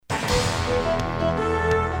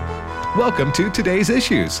Welcome to Today's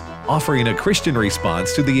Issues, offering a Christian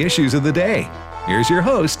response to the issues of the day. Here's your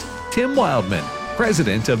host, Tim Wildman,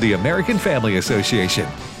 President of the American Family Association.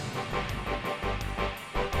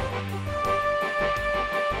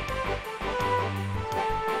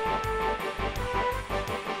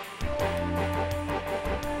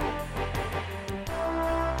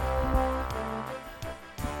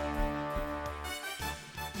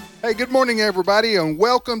 Hey, good morning, everybody, and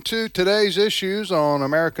welcome to Today's Issues on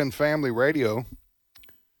American Family Radio.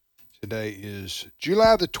 Today is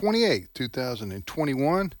July the 28th,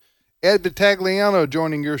 2021. Ed Vitagliano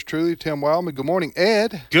joining yours truly, Tim Wildman. Good morning,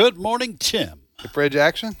 Ed. Good morning, Tim. Hey, Fred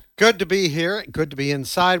Jackson. Good to be here. Good to be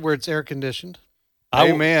inside where it's air conditioned.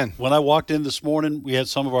 Amen. When I walked in this morning, we had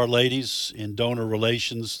some of our ladies in donor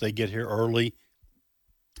relations. They get here early.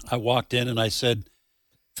 I walked in and I said,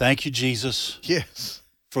 "Thank you, Jesus." Yes.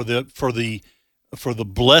 For the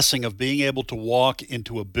blessing of being able to walk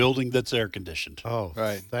into a building that's air conditioned. Oh,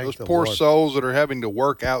 Right. Thank Those the poor Lord. souls that are having to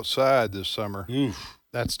work outside this summer. Oof.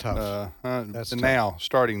 That's tough. That's now,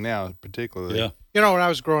 starting now, particularly. Yeah. You know, when I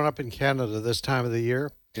was growing up in Canada this time of the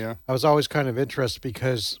year, Yeah. I was always kind of interested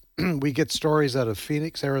because we get stories out of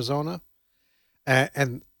Phoenix, Arizona,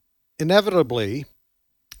 and inevitably,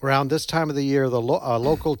 around this time of the year, the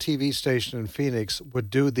local TV station in Phoenix would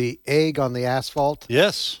do the egg on the asphalt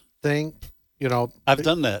Yes, thing. You know, I've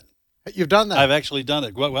done that. You've done that. I've actually done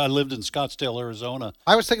it. Well, I lived in Scottsdale, Arizona.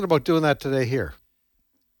 I was thinking about doing that today here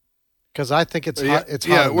because I think it's hot. It's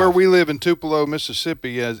yeah, hot where enough. we live in Tupelo,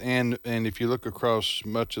 Mississippi, and if you look across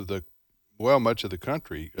much of the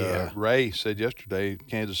country, Yeah. Ray said yesterday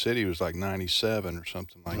Kansas City was like 97 or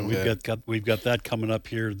something like that. We've got that coming up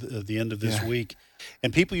here at the end of this Yeah. week.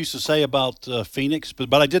 And people used to say about Phoenix,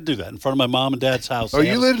 but I did do that in front of my mom and dad's house. Oh, They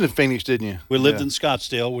you had- lived in Phoenix, didn't you? We lived Yeah. in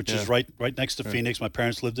Scottsdale, which is Yeah. right next to Phoenix. My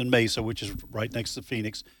parents lived in Mesa, which is right next to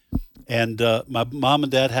Phoenix. And my mom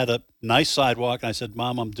and dad had a nice sidewalk, and I said,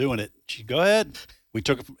 "Mom, I'm doing it." She'd go ahead. We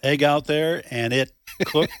took an egg out there, and it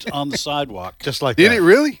cooked on the sidewalk. just like Did that. it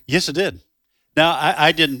really? Yes, it did. Now,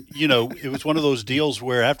 I didn't, it was one of those deals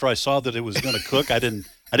where after I saw that it was going to cook, I didn't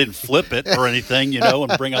flip it or anything,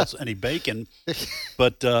 and bring out any bacon.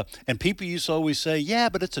 But, and people used to always say, "Yeah,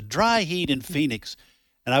 but it's a dry heat in Phoenix."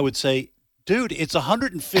 And I would say, "Dude, it's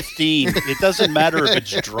 115. It doesn't matter if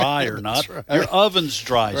it's dry or not. Your oven's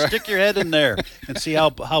dry. Stick your head in there and see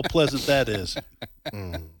how pleasant that is."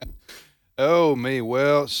 Oh, me.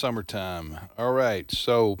 Well, it's summertime. All right.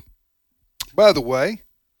 So, by the way,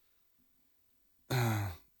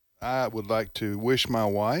 I would like to wish my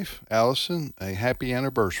wife, Allison, a happy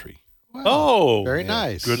anniversary. Oh, Very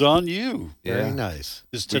nice. Good on you. Very Yeah. nice.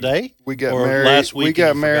 Is today? We got Or married. last week we and got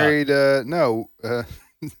you forgot? married. No,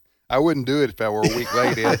 I wouldn't do it if I were a week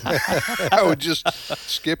late. Ed. I would just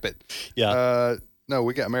skip it. Yeah. No,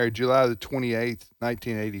 we got married July the 28th,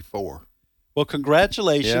 1984. Well,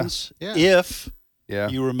 congratulations. Yeah. If Yeah.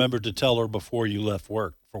 you remembered to tell her before you left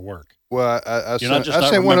for work. Well, I You're not sent, just I not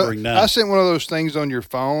sent one of, remembering now. I sent one of those things on your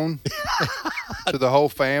phone to the whole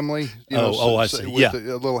family. I see. With Yeah.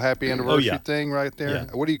 a little happy anniversary yeah. thing right there. Yeah.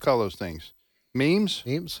 What do you call those things? Memes?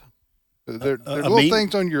 Memes? They're a little meme?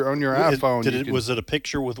 things on your iPhone. you can- Was it a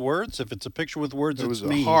picture with words? If it's a picture with words, it was it's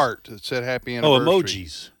a memes. heart that said happy Oh, anniversary.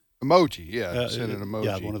 emojis. Emoji, yeah. Sent an emoji.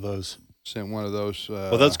 Yeah, one of those. Sent one of those.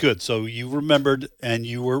 Well, that's good. So you remembered, and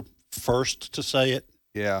you were first to say it.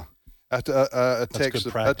 Yeah. I text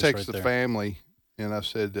good practice right the there. family, and I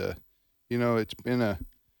said, it's been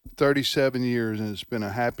 37 years, and it's been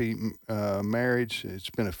a happy marriage. It's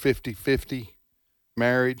been a 50-50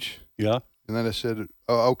 marriage. Yeah. And then I said,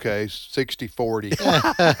 oh, okay, 60-40.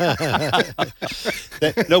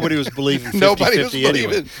 Nobody was believing 50-50 Nobody was anyway.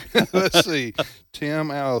 believing. Let's see.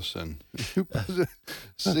 Tim Allison.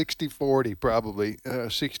 60-40 probably.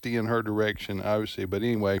 60 in her direction, obviously. But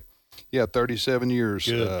anyway, yeah, 37 years.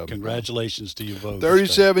 Good. Congratulations to you both.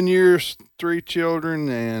 37 years, 3 children,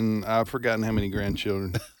 and I've forgotten how many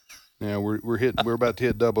grandchildren. Yeah, we're about to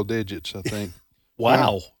hit double digits, I think.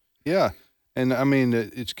 Wow. Yeah, and I mean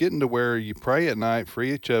it's getting to where you pray at night for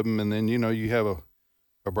each of them, and then you have a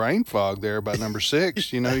brain fog there about number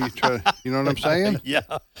 6. You try. You know what I'm saying? Yeah.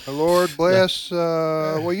 The Lord bless.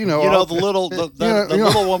 The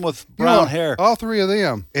little one with brown hair. All 3 of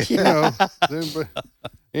them.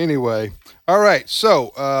 Anyway, all right.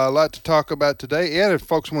 So a lot to talk about today. Ed, if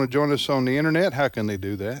folks want to join us on the internet, how can they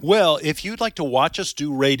do that? Well, if you'd like to watch us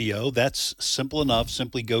do radio, that's simple enough.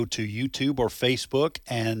 Simply go to YouTube or Facebook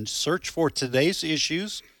and search for Today's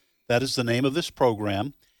Issues. That is the name of this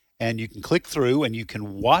program. And you can click through and you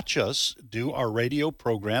can watch us do our radio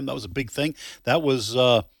program. That was a big thing. That was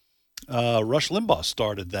Rush Limbaugh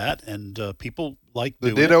started that, and people like The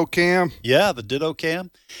doing Ditto it. Cam. Yeah, the Ditto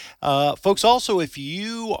Cam. Folks, also, if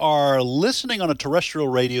you are listening on a terrestrial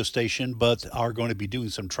radio station but are going to be doing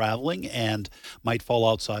some traveling and might fall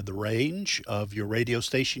outside the range of your radio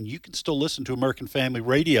station, you can still listen to American Family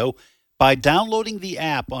Radio by downloading the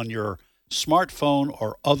app on your smartphone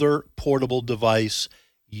or other portable device.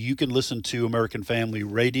 You can listen to American Family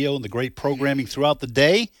Radio and the great programming throughout the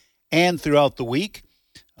day and throughout the week.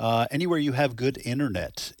 Anywhere you have good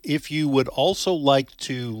internet. If you would also like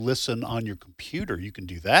to listen on your computer, you can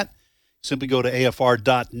do that. Simply go to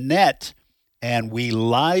afr.net, and we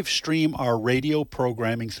live stream our radio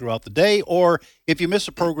programming throughout the day. Or if you miss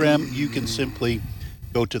a program, you can simply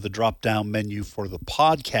go to the drop-down menu for the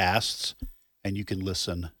podcasts, and you can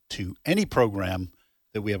listen to any program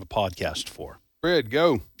that we have a podcast for. Fred,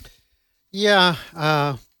 go. Yeah,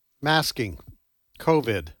 masking,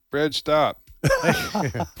 COVID. Fred, stop.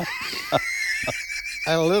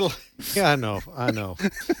 I know.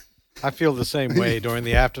 I feel the same way during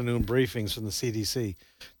the afternoon briefings from the CDC.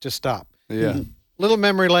 Just stop. Yeah. Little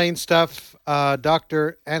memory lane stuff.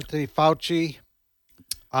 Dr. Anthony Fauci,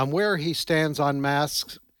 on where he stands on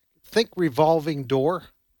masks, think revolving door,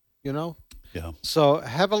 Yeah. So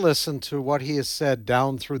have a listen to what he has said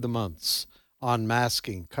down through the months on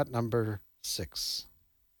masking, cut number 6.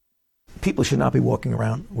 People should not be walking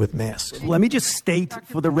around with masks. Let me just state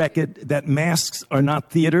for the record that masks are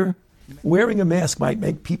not theater. Wearing a mask might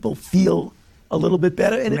make people feel a little bit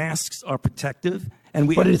better, and masks are protective.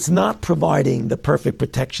 But it's not providing the perfect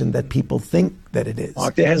protection that people think that it is.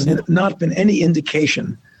 There has not been any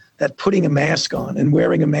indication that putting a mask on and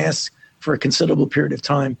wearing a mask for a considerable period of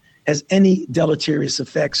time has any deleterious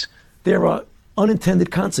effects. There are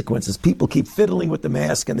unintended consequences. People keep fiddling with the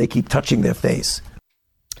mask and they keep touching their face.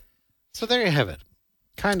 So there you have it.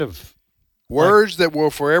 Kind of Words that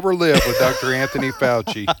will forever live with Dr. Anthony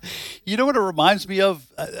Fauci. You know what it reminds me of?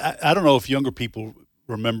 I don't know if younger people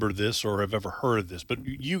remember this or have ever heard of this, but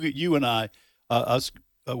you and I,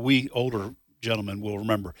 we older gentlemen will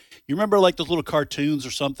remember. You remember like those little cartoons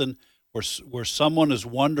or something where someone is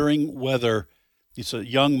wondering whether it's a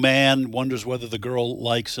young man wonders whether the girl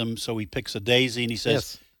likes him, so he picks a daisy and he says,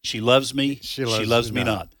 Yes. "She loves me, she loves me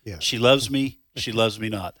not. Yeah. She loves me, she loves me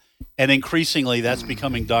not." And increasingly, that's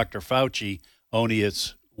becoming Dr. Fauci. Only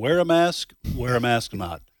it's wear a mask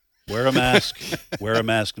not. Wear a mask, wear a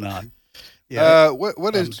mask not.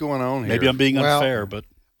 What is going on here? Maybe I'm being unfair, but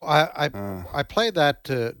I played that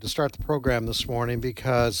to start the program this morning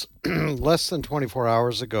because less than 24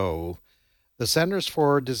 hours ago, the Centers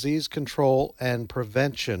for Disease Control and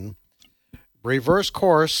Prevention reversed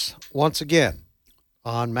course once again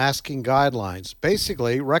on masking guidelines,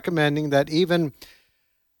 basically recommending that even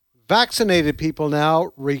vaccinated people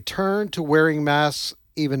now return to wearing masks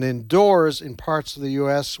even indoors in parts of the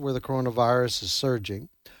U.S. where the coronavirus is surging.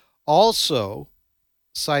 Also,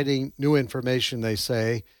 citing new information, they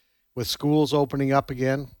say, with schools opening up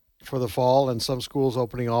again for the fall and some schools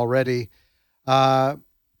opening already,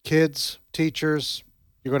 kids, teachers,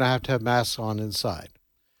 you're going to have masks on inside.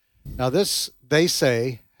 Now, this, they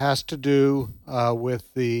say, has to do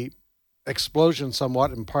with the explosion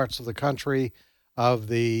somewhat in parts of the country of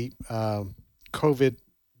the COVID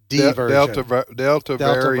D version. Delta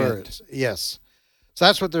variant. Variant. Yes. So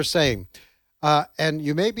that's what they're saying. And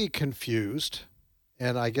you may be confused,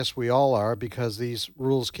 and I guess we all are, because these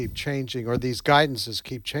rules keep changing, or these guidances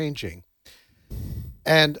keep changing.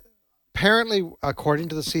 And apparently, according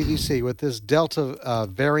to the CDC, with this Delta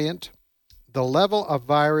variant, the level of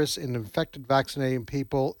virus in infected vaccinated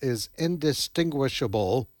people is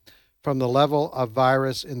indistinguishable from the level of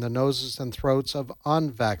virus in the noses and throats of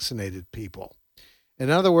unvaccinated people. In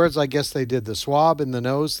other words, I guess they did the swab in the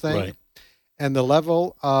nose thing. Right. And the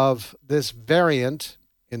level of this variant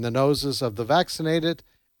in the noses of the vaccinated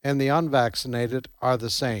and the unvaccinated are the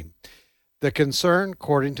same. The concern,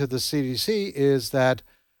 according to the CDC, is that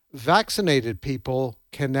vaccinated people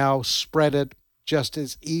can now spread it just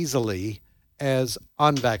as easily as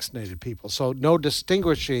unvaccinated people. So no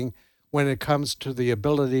distinguishing when it comes to the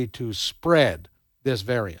ability to spread this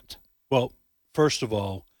variant. well, first of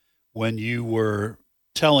all, when you were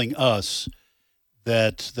telling us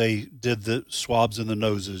that they did the swabs in the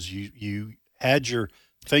noses, you had your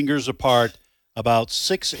fingers apart about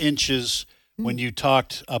 6 inches when you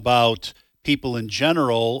talked about people in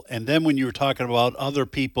general, and then when you were talking about other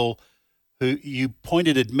people, who you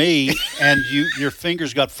pointed at me, and your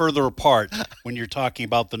fingers got further apart when you're talking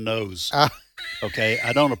about the nose. Okay,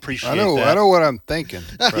 I don't appreciate that. I know what I'm thinking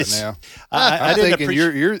right It's- now. I I'm didn't thinking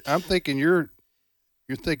appreciate.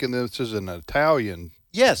 you're thinking this is an Italian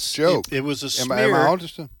Yes, Joke. it was a Am I smear,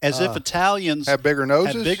 honest? as if Italians Have bigger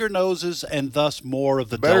noses? had bigger noses and thus more of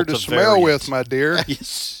the Better Delta to smell variant. with, my dear.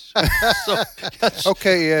 Yes.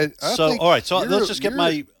 Okay, Ed. I So, think all right, so you're- let's just get my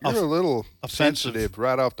You're a little offensive- sensitive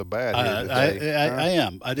right off the bat here today. I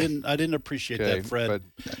am. I didn't appreciate Okay, that, Fred.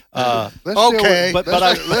 but let's okay. deal with- But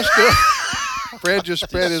let's do it. Fred just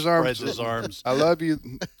spread his arms. Spreads his arms. I love you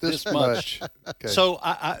this This much. much. Okay.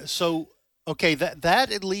 So okay,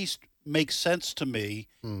 that at least makes sense to me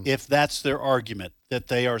if that's their argument, that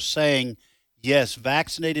they are saying, yes,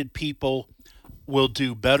 vaccinated people will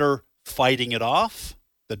do better fighting it off,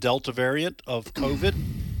 the Delta variant of COVID,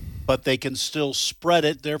 but they can still spread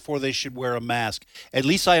it, therefore they should wear a mask. At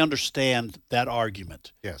least I understand that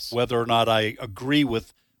argument. Yes. Whether or not I agree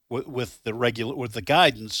with the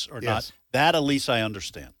guidance or Yes. not, that at least I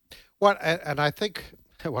understand. And I think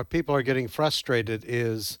what people are getting frustrated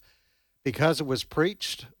is because it was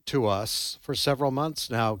preached to us for several months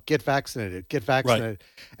now, get vaccinated,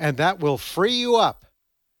 and that will free you up.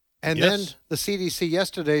 And Yes. then the CDC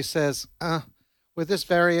yesterday says, with this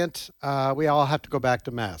variant, we all have to go back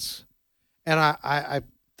to masks. And I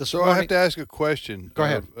this So I morning, have to ask a question. Go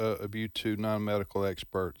ahead. Of you two non-medical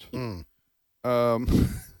experts. Mm.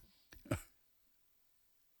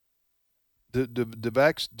 Did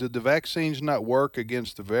the vaccines not work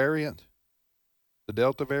against the variant, the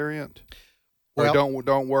Delta variant, or Well-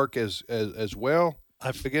 don't work as well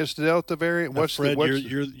against the Delta variant? Fred,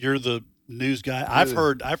 you're the news guy. I've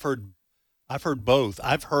heard both.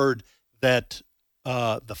 I've heard that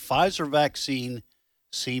the Pfizer vaccine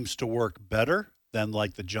seems to work better than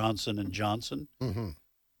like the Johnson and Johnson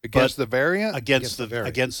against the variant? against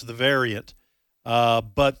the variant,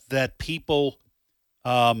 but that people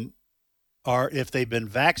are, if they've been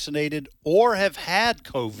vaccinated or have had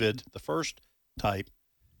COVID, the first type,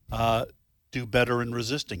 do better in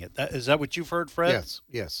resisting it. Is that what you've heard, Fred?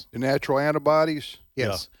 Yes. The natural antibodies?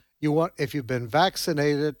 Yes. If you've been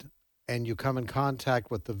vaccinated and you come in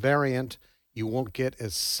contact with the variant, you won't get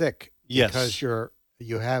as sick because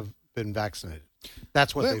you have been vaccinated.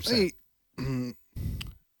 That's what they've said.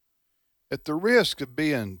 At the risk of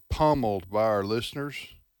being pummeled by our listeners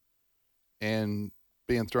and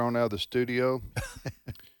being thrown out of the studio,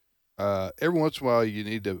 every once in a while you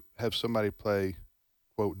need to have somebody play,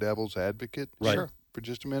 quote, devil's advocate Right. Sure. for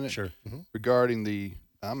just a minute. Sure. Regarding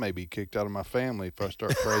I may be kicked out of my family if I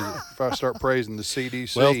start praising the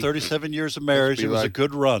CDC. Well, 37 years of marriage, be it was a like-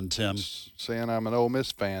 good run, Tim. Saying I'm an Ole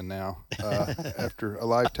Miss fan now after a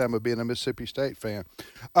lifetime of being a Mississippi State fan.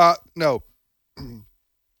 No.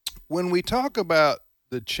 When we talk about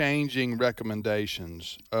the changing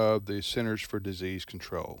recommendations of the Centers for Disease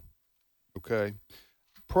Control, okay,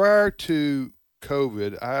 prior to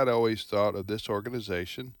COVID, I had always thought of this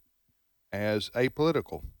organization as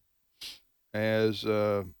apolitical, as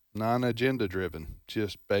non-agenda driven.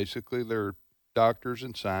 Just basically they're doctors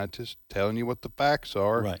and scientists telling you what the facts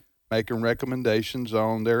are, Right. making recommendations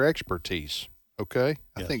on their expertise. Okay?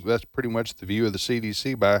 I Yes. think that's pretty much the view of the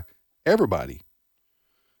CDC by everybody.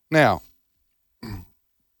 Now,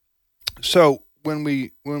 so when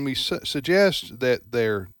we suggest that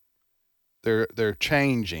they're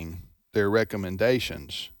changing their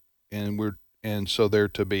recommendations and so they're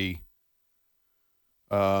to be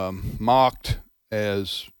mocked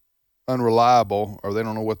as unreliable, or they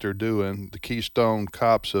don't know what they're doing, the Keystone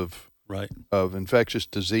Cops of infectious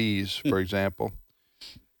disease, for example.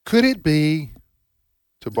 Could it be,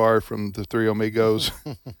 to borrow from the Three Amigos,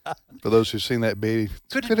 for those who've seen that movie,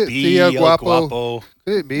 Could it be El Guapo?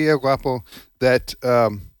 Could it be El Guapo that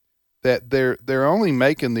that they're only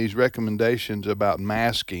making these recommendations about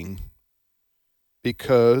masking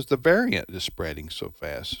because the variant is spreading so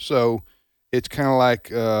fast? So it's kind of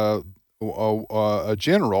like a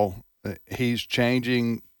general. He's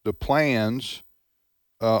changing the plans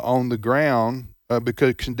on the ground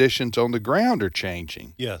because conditions on the ground are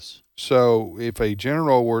changing. Yes. So if a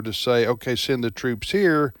general were to say, "Okay, send the troops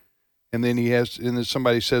here," and then then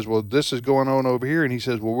somebody says, "Well, this is going on over here," and he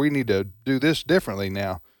says, "Well, we need to do this differently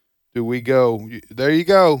now." Do we go? There you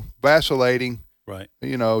go, vacillating. Right.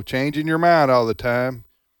 Changing your mind all the time.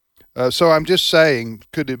 So I'm just saying,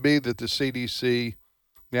 could it be that the CDC,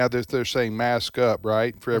 now that they're saying mask up,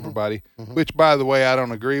 right, for everybody, which, by the way, I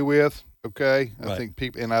don't agree with, okay? Right.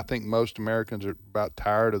 I think most Americans are about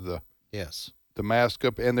tired of the mask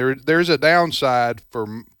up. And there's a downside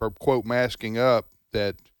for quote, masking up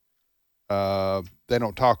that they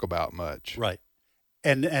don't talk about much. Right.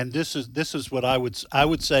 And this is what I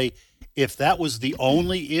would say, if that was the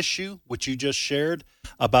only issue which you just shared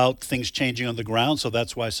about things changing on the ground, so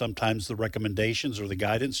that's why sometimes the recommendations or the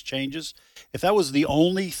guidance changes. If that was the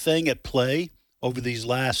only thing at play over these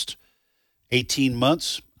last 18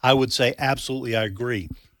 months, I would say absolutely I agree.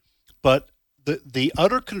 But the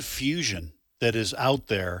utter confusion that is out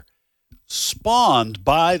there spawned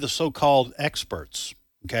by the so-called experts,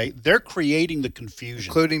 okay? They're creating the confusion.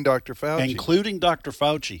 Including Dr.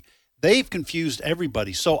 Fauci. They've confused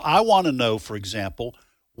everybody. So I want to know, for example,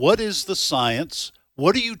 what is the science?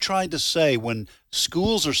 What are you trying to say when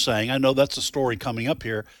schools are saying, I know that's a story coming up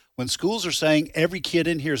here, when schools are saying every kid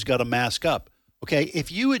in here has got to mask up. Okay,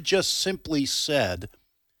 if you had just simply said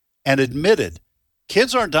and admitted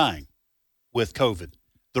kids aren't dying with COVID.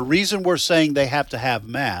 The reason we're saying they have to have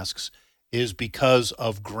masks is because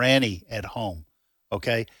of granny at home,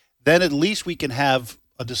 okay? Then at least we can have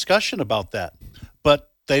a discussion about that.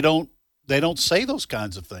 But they don't say those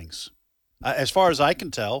kinds of things. As far as I can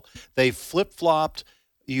tell, they flip-flopped.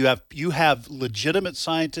 You have legitimate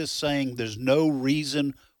scientists saying there's no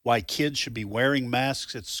reason why kids should be wearing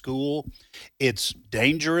masks at school. It's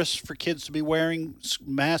dangerous for kids to be wearing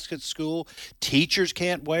masks at school. Teachers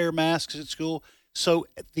can't wear masks at school. So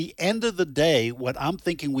at the end of the day, what I'm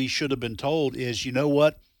thinking we should have been told is, you know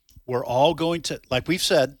what? We're all going to, like we've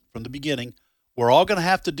said from the beginning, we're all going to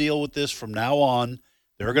have to deal with this from now on.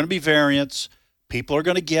 There are going to be variants. People are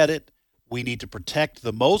going to get it. We need to protect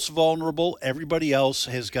the most vulnerable. Everybody else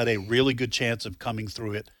has got a really good chance of coming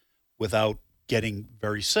through it without getting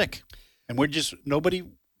very sick. And we're just, nobody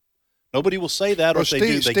will say that, or if they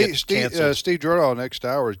do, they get canceled. Steve Jordahl next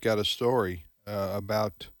hour has got a story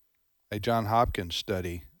about a John Hopkins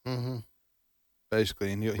study,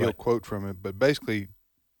 basically, and he'll quote from it. But basically,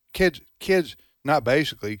 kids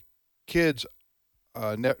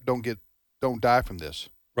don't die from this,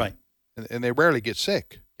 right? And they rarely get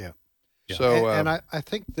sick. Yeah. So, and I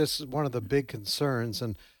think this is one of the big concerns.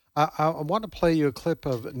 And I want to play you a clip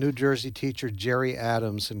of New Jersey teacher Jerry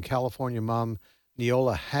Adams and California mom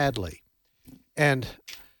Neola Hadley. And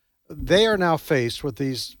they are now faced with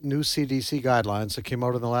these new CDC guidelines that came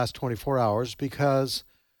out in the last 24 hours because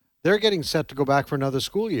they're getting set to go back for another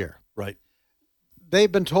school year. Right.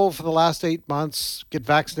 They've been told for the last 8 months, get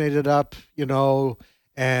vaccinated up,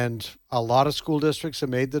 and a lot of school districts have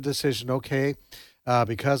made the decision, okay,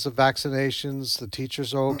 because of vaccinations, the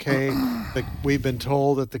teachers are okay. We've been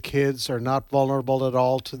told that the kids are not vulnerable at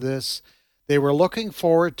all to this. They were looking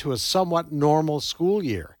forward to a somewhat normal school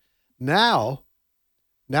year. Now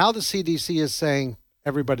the CDC is saying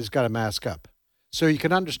everybody's got to mask up. So you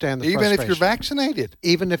can understand the frustration. Even if you're vaccinated.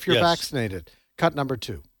 Even if you're Yes. vaccinated. Cut number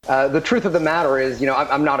 2. The truth of the matter is,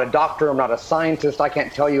 I'm not a doctor, I'm not a scientist. I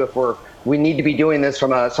can't tell you if we need to be doing this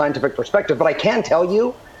from a scientific perspective, but I can tell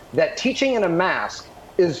you that teaching in a mask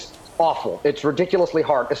is awful. It's ridiculously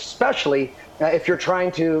hard, especially if you're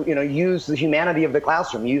trying to, use the humanity of the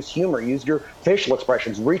classroom, use humor, use your facial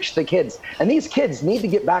expressions, reach the kids. And these kids need to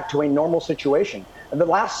get back to a normal situation. And the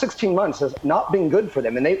last 16 months has not been good for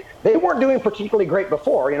them. And they weren't doing particularly great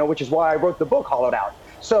before, which is why I wrote the book Hollowed Out.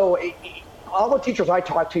 So all the teachers I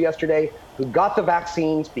talked to yesterday who got the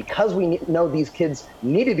vaccines because we know these kids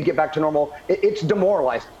needed to get back to normal, it's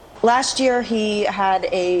demoralizing. Last year, he had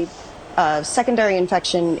a secondary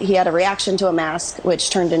infection. He had a reaction to a mask, which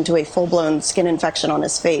turned into a full-blown skin infection on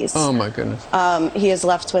his face. Oh, my goodness. He is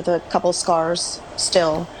left with a couple scars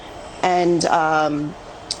still. And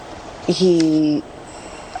he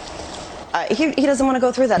doesn't want to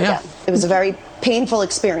go through that again. It was a very painful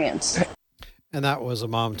experience. And that was a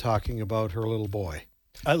mom talking about her little boy.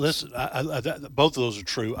 Listen, both of those are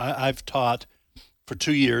true. I've taught for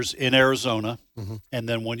 2 years in Arizona, and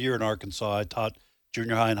then 1 year in Arkansas. I taught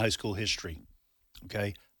junior high and high school history.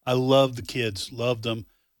 Okay, I love the kids, loved them,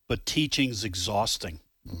 but teaching's exhausting.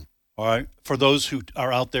 All right, for those who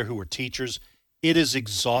are out there who are teachers, it is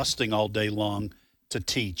exhausting all day long to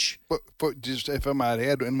teach. But just if I might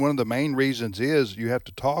add, and one of the main reasons is you have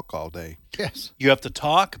to talk all day. Yes. You have to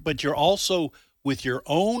talk, but you're also with your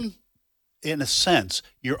own, in a sense,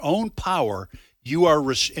 your own power. You are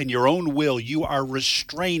and your own will. You are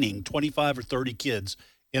restraining 25 or 30 kids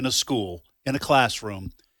in a school, in a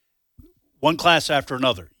classroom, one class after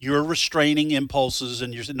another. You're restraining impulses,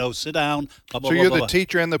 and you're saying, no, sit down. Blah, blah, So blah, you're blah, the blah.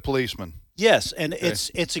 teacher and the policeman. Yes, and Okay.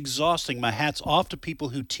 it's exhausting. My hat's off to people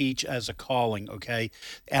who teach as a calling, okay?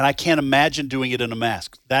 And I can't imagine doing it in a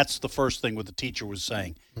mask. That's the first thing what the teacher was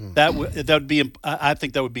saying. That would be, I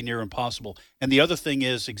think that would be near impossible. And the other thing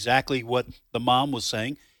is exactly what the mom was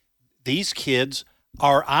saying. These kids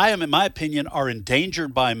in my opinion, are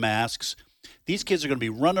endangered by masks. These kids are going to be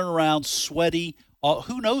running around sweaty.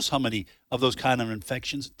 Who knows how many of those kind of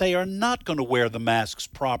infections? They are not going to wear the masks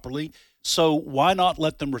properly. So why not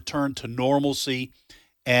let them return to normalcy?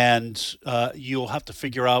 And you'll have to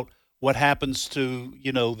figure out what happens to,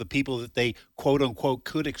 the people that they, quote unquote,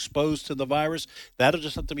 could expose to the virus. That'll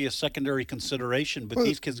just have to be a secondary consideration. But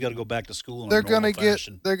these kids got to go back to school in a normal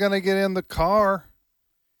fashion. They're going to get in the car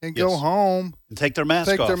and go home and take their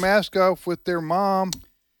mask off with their mom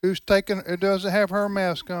who doesn't have her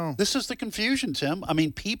mask on. This is the confusion, Tim. I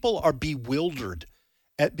mean, people are bewildered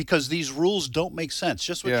because these rules don't make sense.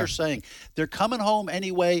 Just what you're saying. They're coming home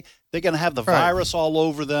anyway. They're going to have the virus all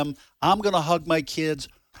over them. I'm going to hug my kids.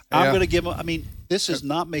 I'm going to give them. I mean, this is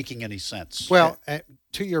not making any sense. Well,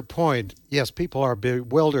 to your point, yes, people are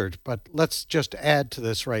bewildered, but let's just add to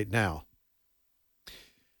this right now.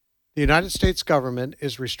 The United States government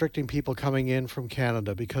is restricting people coming in from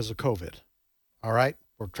Canada because of COVID. All right?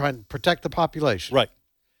 We're trying to protect the population. Right.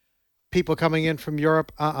 People coming in from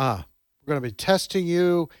Europe, We're going to be testing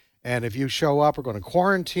you, and if you show up, we're going to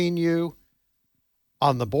quarantine you.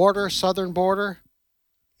 On the border, southern border,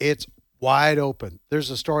 it's wide open.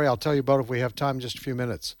 There's a story I'll tell you about if we have time in just a few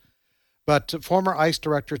minutes. But former ICE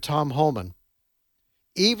Director Tom Homan,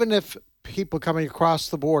 even if people coming across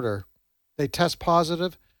the they test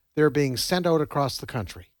positive, they're being sent out across the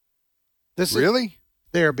country.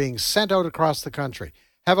 They're being sent out across the country.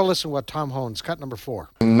 Have a listen to what Tom Homan's cut number 4.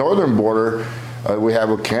 The northern border we have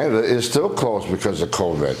with Canada is still closed because of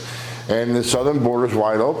COVID. And the southern border is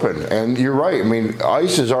wide open. And you're right. I mean,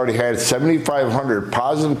 ICE has already had 7,500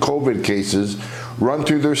 positive COVID cases run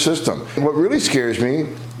through their system. What really scares me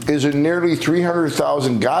is there nearly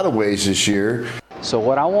 300,000 gotaways this year. So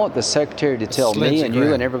what I want the Secretary to tell me and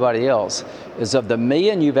you and everybody else is, of the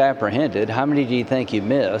million you've apprehended, how many do you think you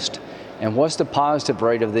missed? And what's the positive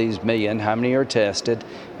rate of these million? How many are tested?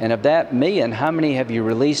 And of that million, how many have you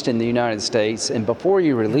released in the United States? And before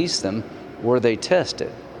you release them, were they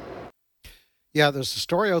tested? Yeah, there's a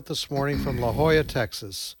story out this morning from La Jolla,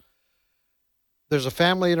 Texas. There's a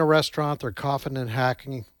family in a restaurant. They're coughing and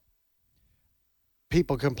hacking.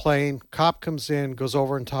 People complain. Cop comes in, goes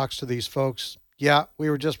over and talks to these folks. Yeah, we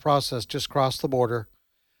were just processed, just crossed the border.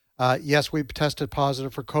 Yes, we tested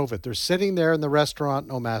positive for COVID. They're sitting there in the restaurant,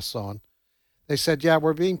 no masks on. They said, yeah,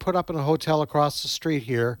 we're being put up in a hotel across the street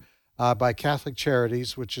here by Catholic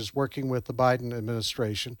Charities, which is working with the Biden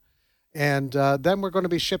administration. And then we're going to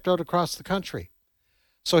be shipped out across the country.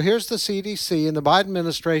 So here's the CDC and the Biden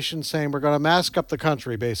administration saying we're going to mask up the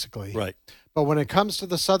country, basically. Right. But when it comes to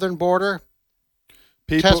the southern border,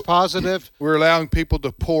 test positive. We're allowing people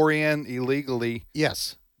to pour in illegally.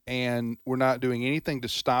 Yes. And we're not doing anything to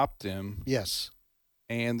stop them. Yes.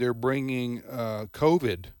 And they're bringing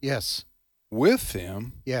COVID. Yes. With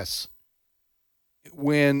them. Yes.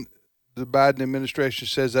 When the Biden administration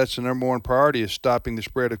says that's the number one priority is stopping the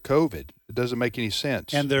spread of COVID. It doesn't make any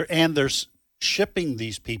sense. And they're shipping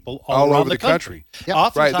these people all around over the country.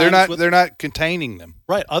 Yep. Right. They're not containing them.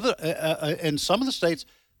 Right. In some of the states,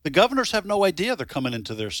 the governors have no idea they're coming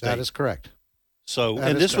into their state. That is correct. So,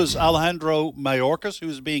 this was Alejandro Mayorkas, who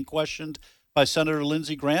was being questioned by Senator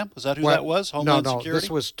Lindsey Graham. Is that who that was? Homeland Security? No, this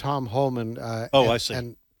was Tom Homan. I see.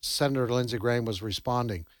 And Senator Lindsey Graham was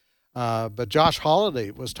responding. But Josh Hawley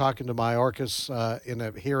was talking to Mayorkas in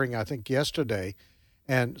a hearing, I think, yesterday,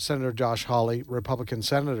 and Senator Josh Hawley, Republican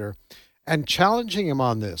senator, and challenging him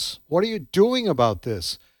on this. What are you doing about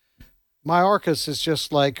this? Mayorkas is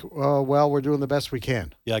just like, well, we're doing the best we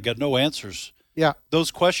can. Yeah, I got no answers. Yeah.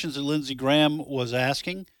 Those questions that Lindsey Graham was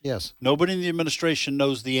asking, yes, nobody in the administration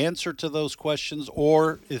knows the answer to those questions,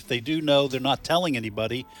 or if they do know, they're not telling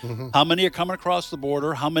anybody. Mm-hmm. How many are coming across the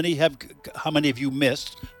border? How many have you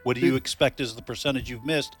missed? What do you expect is the percentage you've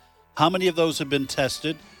missed? How many of those have been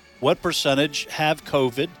tested? What percentage have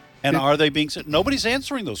COVID? And are they being sent? Nobody's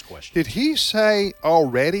answering those questions. Did he say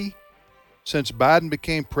already, since Biden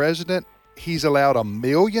became president, he's allowed 1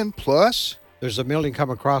 million plus? There's 1 million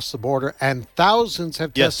come across the border, and thousands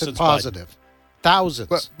have tested positive. Biden.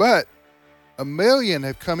 Thousands. But 1 million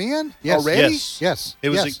have come in already? Yes. It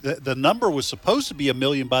was the number was supposed to be 1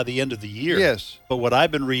 million by the end of the year. Yes. But what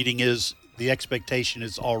I've been reading is the expectation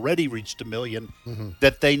is already reached 1 million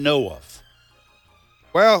that they know of.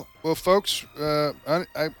 Well, folks,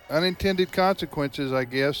 unintended consequences, I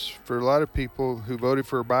guess, for a lot of people who voted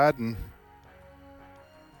for Biden.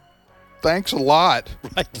 Thanks a lot.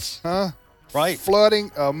 Right. Huh? Right. Flooding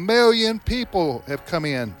 1 million people have come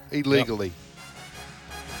in illegally.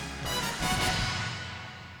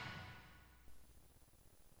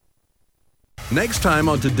 Yep. Next time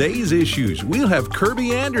on Today's Issues, we'll have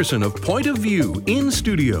Kirby Anderson of Point of View in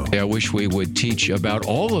studio. I wish we would teach about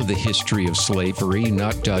all of the history of slavery,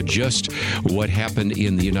 not just what happened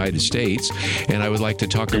in the United States. And I would like to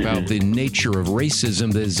talk about the nature of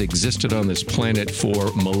racism that has existed on this planet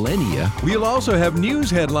for millennia. We'll also have news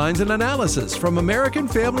headlines and analysis from American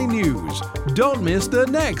Family News. Don't miss the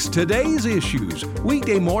next Today's Issues,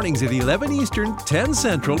 weekday mornings at 11 Eastern, 10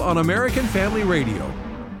 Central on American Family Radio.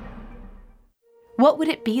 What would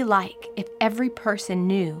it be like if every person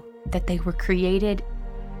knew that they were created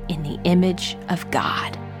in the image of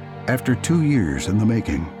God? After 2 years in the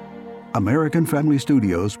making, American Family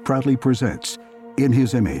Studios proudly presents In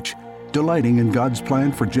His Image, delighting in God's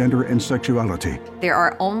plan for gender and sexuality. There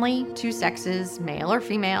are only two sexes, male or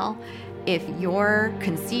female. If you're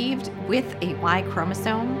conceived with a Y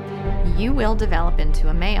chromosome, you will develop into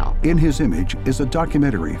a male. In His Image is a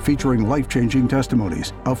documentary featuring life-changing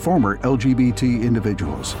testimonies of former LGBT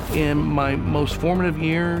individuals. In my most formative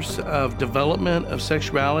years of development of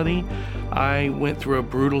sexuality, I went through a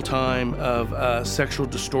brutal time of sexual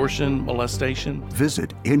distortion, molestation.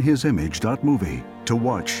 Visit inhisimage.movie to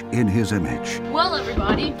watch In His Image. Well,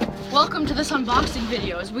 everybody, welcome to this unboxing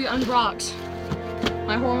video as we unbox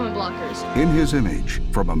my hormone blockers. In His Image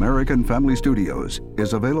from American Family Studios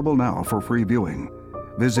is available now for free viewing.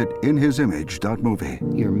 Visit inhisimage.movie.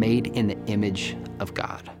 You're made in the image of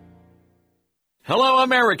God. Hello,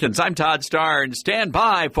 Americans. I'm Todd Starnes. Stand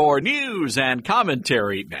by for news and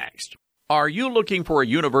commentary next. Are you looking for a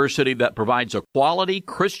university that provides a quality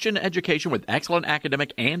Christian education with excellent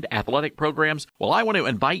academic and athletic programs? Well, I want to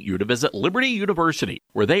invite you to visit Liberty University,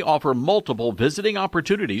 where they offer multiple visiting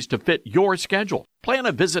opportunities to fit your schedule. Plan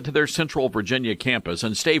a visit to their Central Virginia campus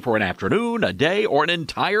and stay for an afternoon, a day, or an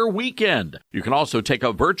entire weekend. You can also take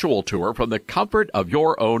a virtual tour from the comfort of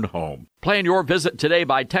your own home. Plan your visit today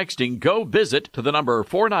by texting Go Visit to the number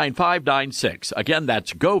 49596. Again,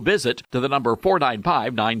 that's Go Visit to the number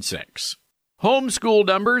 49596. Homeschool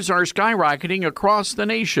numbers are skyrocketing across the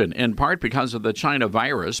nation, in part because of the China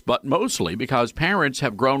virus, but mostly because parents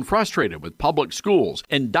have grown frustrated with public schools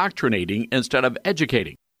indoctrinating instead of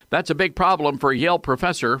educating. That's a big problem for Yale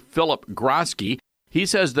professor Philip Grosky. He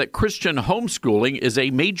says that Christian homeschooling is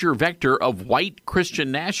a major vector of white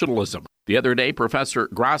Christian nationalism. The other day, Professor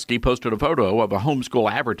Grosky posted a photo of a homeschool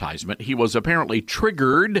advertisement. He was apparently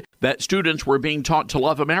triggered that students were being taught to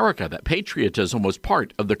love America, that patriotism was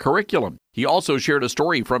part of the curriculum. He also shared a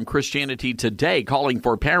story from Christianity Today calling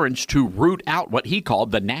for parents to root out what he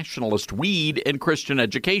called the nationalist weed in Christian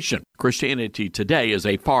education. Christianity Today is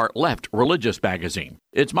a far-left religious magazine.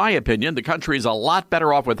 It's my opinion the country is a lot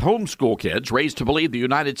better off with homeschool kids raised to believe the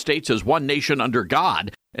United States is one nation under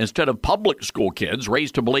God, instead of public school kids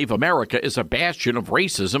raised to believe America is a bastion of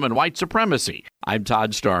racism and white supremacy. I'm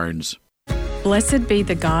Todd Starnes. Blessed be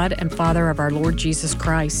the God and Father of our Lord Jesus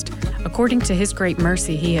Christ. According to his great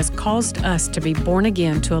mercy, he has caused us to be born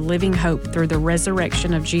again to a living hope through the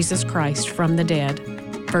resurrection of Jesus Christ from the dead.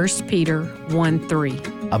 1 Peter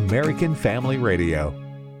 1:3. American Family Radio.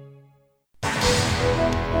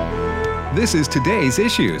 This is Today's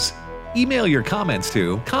Issues. Email your comments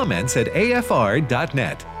to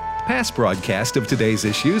comments@afr.net. Past broadcasts of Today's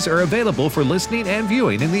Issues are available for listening and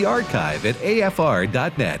viewing in the archive at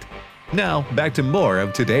afr.net. Now, back to more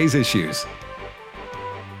of Today's Issues.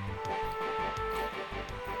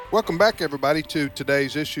 Welcome back, everybody, to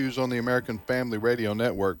Today's Issues on the American Family Radio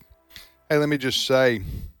Network. Hey, let me just say,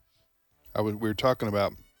 we were talking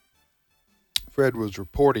about, Fred was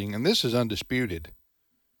reporting, and this is undisputed,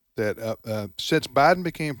 that since Biden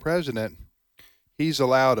became president, he's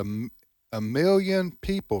allowed a million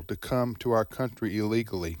people to come to our country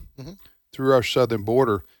illegally through our southern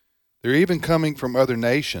border. They're even coming from other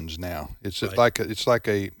nations now. It's right. like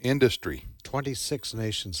a industry. 26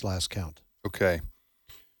 nations last count. Okay.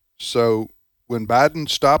 So when Biden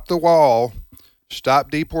stopped the wall, stopped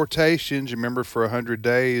deportations, remember, for 100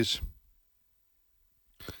 days,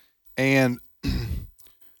 and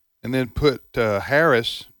then put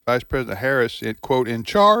Harris, Vice President Harris, in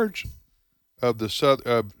charge of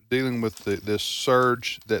dealing with this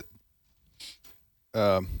surge that.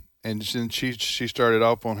 And then she started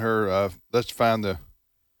off on her let's find the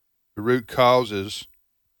root causes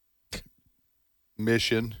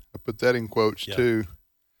mission. I put that in quotes too.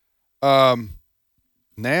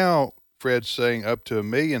 Now Fred's saying up to 1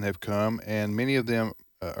 million have come, and many of them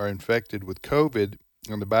are infected with COVID,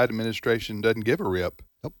 and the Biden administration doesn't give a rip.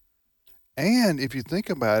 Nope. And if you think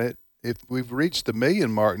about it, if we've reached the 1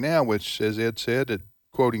 million mark now, which, as Ed said,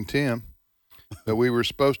 quoting Tim, that we were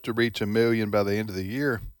supposed to reach 1 million by the end of the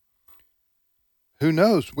year. Who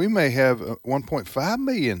knows? We may have 1.5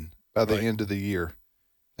 million by the end of the year.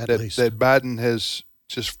 At that, least. that Biden has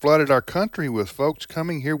just flooded our country with folks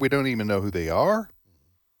coming here. We don't even know who they are,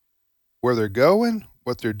 where they're going,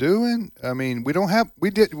 what they're doing. I mean, we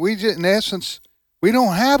did in essence, we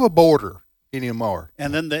don't have a border anymore.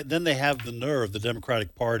 And then they have the nerve, the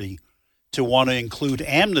Democratic Party, to want to include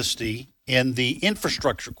amnesty in the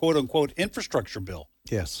infrastructure, quote unquote, infrastructure bill.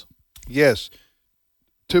 Yes. Yes.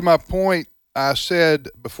 To my point, I said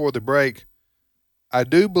before the break, I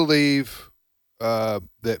do believe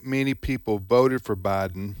that many people voted for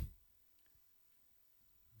Biden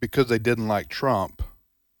because they didn't like Trump.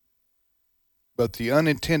 But the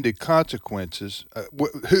unintended consequences,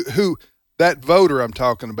 who that voter I'm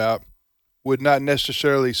talking about would not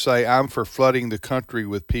necessarily say, I'm for flooding the country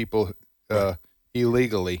with people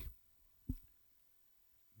illegally.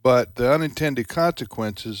 But the unintended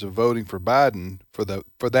consequences of voting for Biden for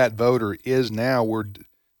that voter is now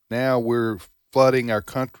we're flooding our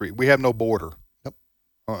country. We have no border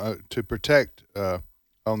to protect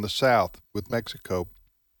on the south with Mexico.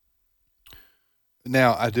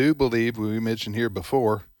 Now, I do believe, we mentioned here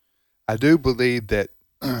before, I do believe that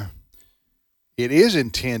it is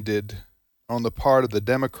intended on the part of the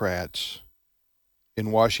Democrats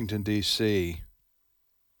in Washington, D.C.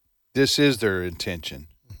 This is their intention.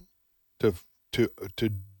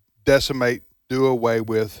 To decimate, do away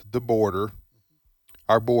with the border,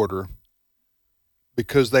 our border,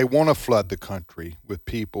 because they want to flood the country with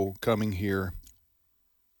people coming here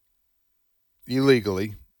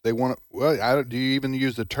illegally. They want to. Well, do you even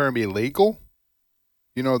use the term illegal?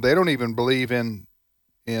 You know, they don't even believe in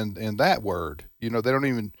that word. You know, they don't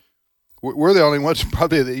even. We're the only ones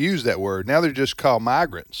probably that use that word. Now they're just called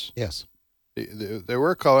migrants. Yes. They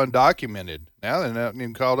were called undocumented. Now they're not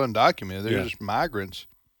even called undocumented. They're just migrants.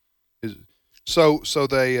 So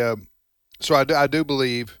I do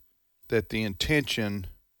believe that the intention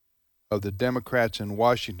of the Democrats in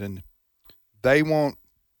Washington, they want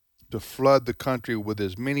to flood the country with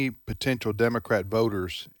as many potential Democrat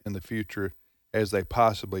voters in the future as they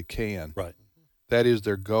possibly can. Right. That is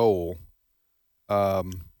their goal,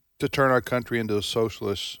 to turn our country into a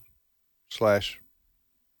socialist /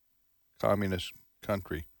 communist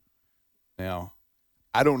country. Now,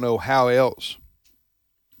 I don't know how else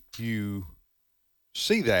you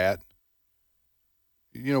see that.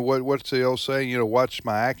 You know, what's the old saying? You know, watch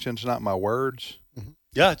my actions, not my words. Mm-hmm.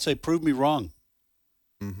 Yeah, I'd say prove me wrong.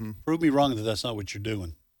 Mm-hmm. Prove me wrong that that's not what you're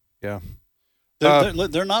doing. Yeah.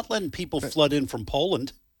 They're not letting people flood in from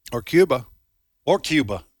Poland. Or Cuba.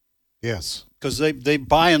 Yes. Because they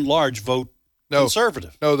by and large vote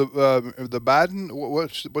conservative. No, the Biden.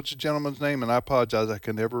 What's the gentleman's name? And I apologize. I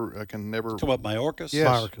can never. Talk about Mayorkas. Yes.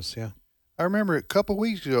 Mayorkas. Yeah. I remember a couple of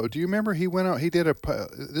weeks ago. Do you remember he went out? He did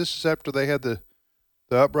this is after they had the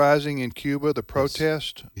uprising in Cuba, the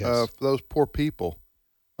protest for those poor people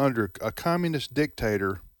under a communist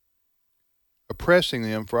dictator oppressing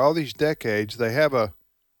them for all these decades. They have a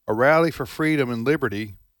rally for freedom and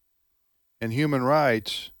liberty and human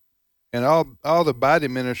rights. And all the Biden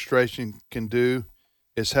administration can do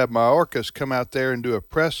is have Mayorkas come out there and do a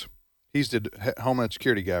press. He's the Homeland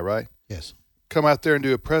Security guy, right? Yes. Come out there and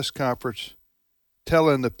do a press conference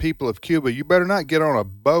telling the people of Cuba, you better not get on a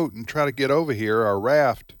boat and try to get over here or a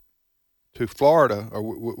raft to Florida, or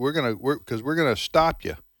we're gonna stop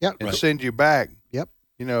you and send you back. Yep.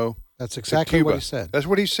 You know, that's exactly what he said. That's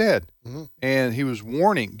what he said. Mm-hmm. And he was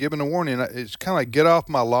giving a warning. It's kind of like, get off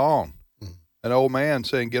my lawn. An old man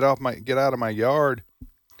saying, get out of my yard.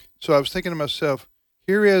 So I was thinking to myself,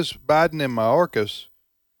 here is Biden and Mayorkas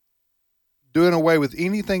doing away with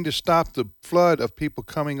anything to stop the flood of people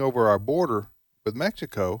coming over our border with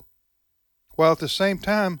Mexico, while at the same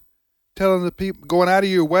time telling the people, going out of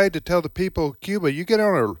your way to tell the people of Cuba, you get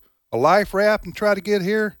on a life raft and try to get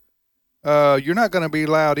here, you're not going to be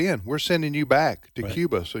allowed in. We're sending you back to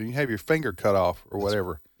Cuba so you can have your finger cut off or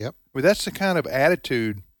whatever. Yep. I mean, that's the kind of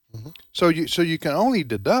attitude. Mm-hmm. So you can only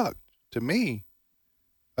deduct, to me,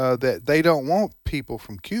 that they don't want people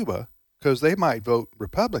from Cuba because they might vote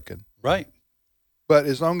Republican. Right. But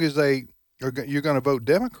as long as you're going to vote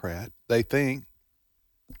Democrat, they think,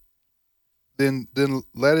 then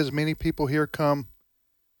let as many people here come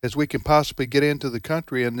as we can possibly get into the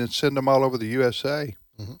country, and then send them all over the USA.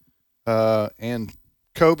 Mm-hmm. And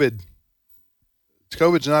COVID's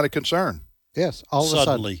not a concern. Yes, all of a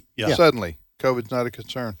sudden. Yeah. Suddenly, COVID's not a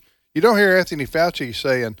concern. You don't hear Anthony Fauci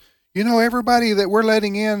saying, everybody that we're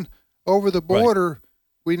letting in over the border,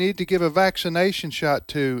 we need to give a vaccination shot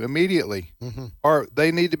to immediately. Mm-hmm. Or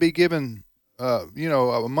they need to be given, a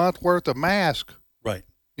month worth of masks. Right.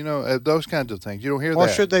 Those kinds of things. You don't hear that. Or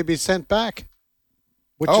should they be sent back?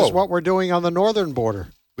 Which is what we're doing on the northern border.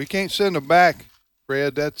 We can't send them back,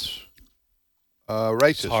 Fred. That's racist.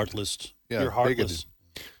 It's heartless. Yeah, you're heartless.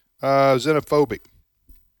 Xenophobic.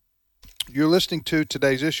 You're listening to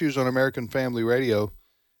Today's Issues on American Family Radio.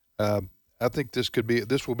 I think this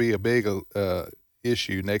will be a big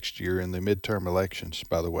issue next year in the midterm elections,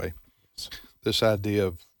 by the way. This idea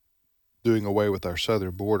of doing away with our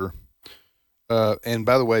southern border. And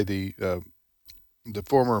by the way, the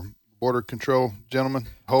former Border Control gentleman,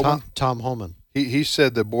 Holman? Tom Holman. He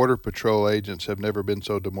said the Border Patrol agents have never been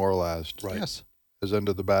so demoralized. Right. Yes. As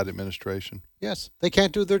under the Biden administration. Yes. They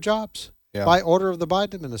can't do their jobs. Yeah. By order of the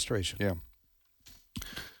Biden administration. Yeah.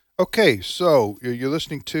 Okay, so you're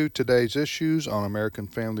listening to Today's Issues on American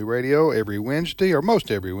Family Radio every Wednesday, or most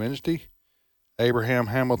every Wednesday. Abraham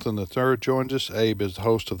Hamilton III joins us. Abe is the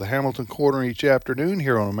host of the Hamilton Corner each afternoon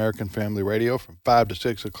here on American Family Radio from 5 to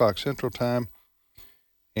 6 o'clock Central Time.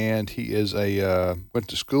 And he is went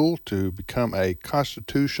to school to become a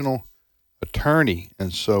constitutional attorney.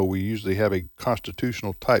 And so we usually have a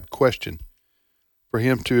constitutional type question for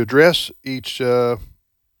him to address each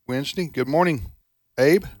Wednesday. Good morning,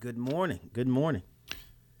 Abe. Good morning. Good morning.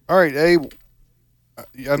 All right, Abe.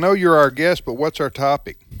 I know you're our guest, but what's our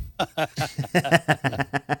topic?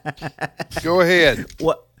 Go ahead.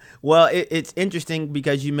 Well, it's interesting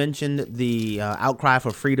because you mentioned the outcry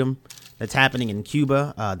for freedom that's happening in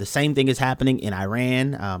Cuba. The same thing is happening in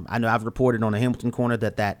Iran. I know I've reported on the Hamilton Corner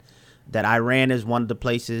that Iran is one of the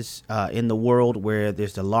places in the world where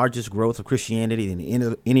there's the largest growth of Christianity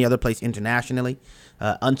than any other place internationally.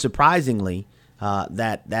 Unsurprisingly,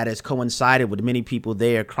 that has coincided with many people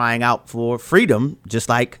there crying out for freedom, just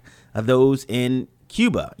like those in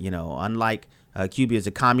Cuba. You know, unlike Cuba is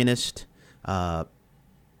a communist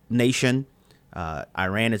nation,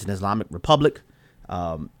 Iran is an Islamic republic.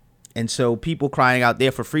 And so people crying out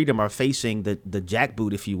there for freedom are facing the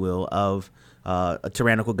jackboot, if you will, of a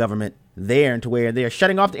tyrannical government there, and to where they're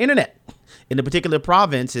shutting off the internet in the particular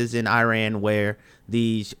provinces in Iran where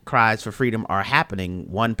these cries for freedom are happening.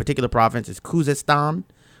 One particular province is Khuzestan,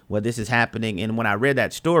 where this is happening. And when I read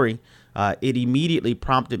that story, it immediately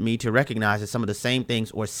prompted me to recognize that some of the same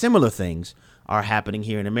things or similar things are happening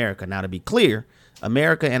here in America. Now, to be clear,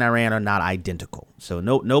 America and Iran are not identical. So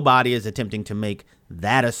nobody is attempting to make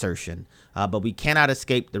that assertion. But we cannot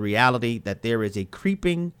escape the reality that there is a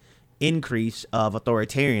creeping increase of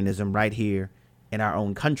authoritarianism right here in our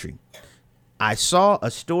own country. I saw a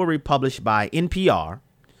story published by NPR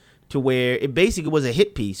to where it basically was a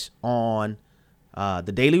hit piece on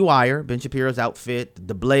the Daily Wire, Ben Shapiro's outfit,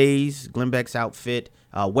 The Blaze, Glenn Beck's outfit,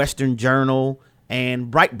 Western Journal,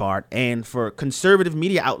 and Breitbart, and for conservative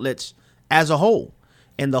media outlets as a whole.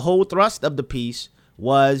 And the whole thrust of the piece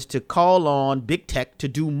was to call on big tech to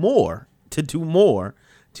do more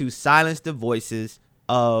to silence the voices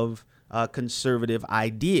of conservative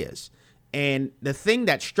ideas. And the thing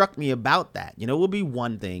that struck me about that, it would be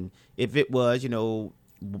one thing if it was,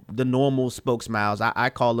 the normal spokesmouths. I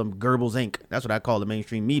call them Goebbels Inc. That's what I call the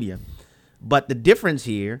mainstream media. But the difference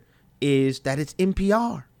here is that it's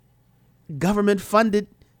NPR, government-funded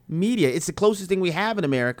media. It's the closest thing we have in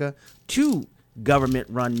America to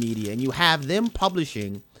government-run media. And you have them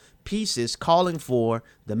publishing pieces calling for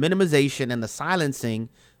the minimization and the silencing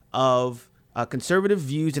of conservative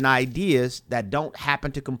views and ideas that don't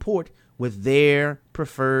happen to comport with their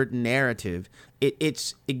preferred narrative.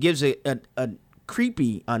 It gives a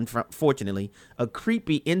creepy, unfortunately, a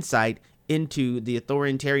creepy insight into the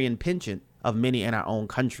authoritarian penchant of many in our own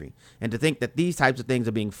country. And to think that these types of things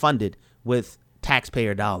are being funded with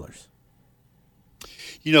taxpayer dollars.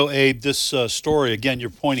 Abe, this story, again,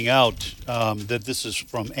 you're pointing out that this is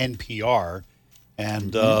from NPR,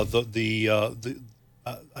 and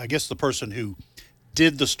I guess the person who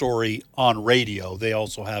did the story on radio, they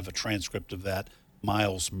also have a transcript of that,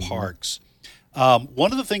 Miles Parks.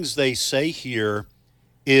 One of the things they say here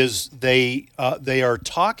is they are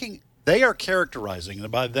characterizing,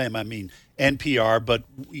 and by them I mean NPR, but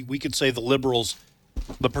we could say the liberals,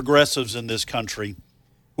 the progressives in this country,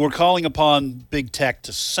 who are calling upon big tech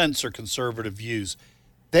to censor conservative views.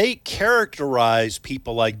 They characterize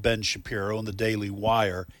people like Ben Shapiro and the Daily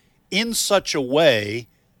Wire in such a way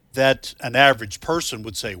that an average person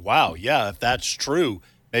would say, wow, yeah, if that's true,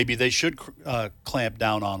 maybe they should clamp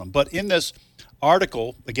down on them. But in this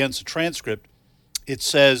article, against the transcript, it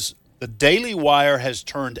says the Daily Wire has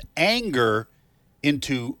turned anger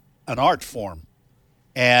into an art form,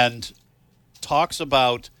 and talks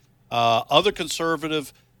about other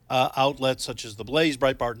conservative outlets such as The Blaze,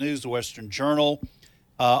 Breitbart News, The Western Journal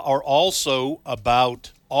are also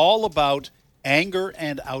all about anger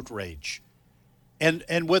and outrage. And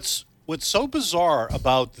what's so bizarre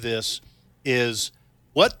about this is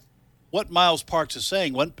what Miles Parks is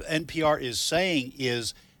saying, what NPR is saying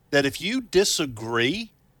is that if you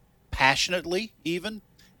disagree, passionately even,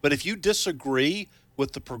 but if you disagree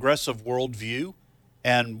with the progressive worldview,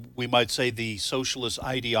 and we might say the socialist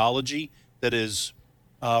ideology that is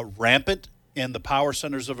rampant in the power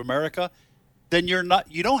centers of America, then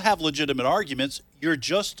you don't have legitimate arguments. You're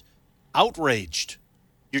just outraged.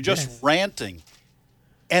 You're just ranting.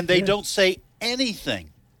 And they don't say anything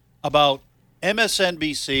about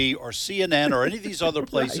MSNBC or CNN or any of these other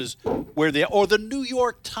places or the New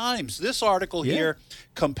York Times. This article here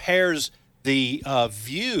compares the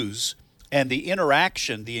views and the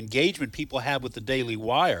interaction, the engagement people have with the Daily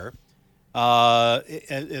Wire,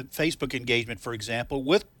 Facebook engagement, for example,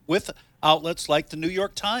 with outlets like the New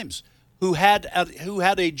York Times, who had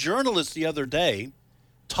a journalist the other day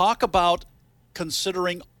talk about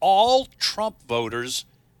considering all Trump voters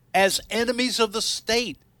as enemies of the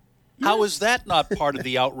state. How is that not part of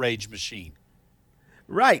the outrage machine?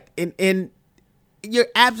 Right. And you're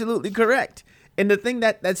absolutely correct. And the thing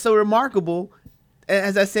that's so remarkable,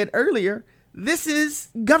 as I said earlier, this is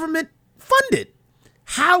government funded.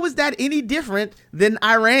 How is that any different than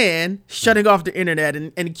Iran shutting off the internet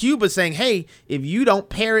and Cuba saying, hey, if you don't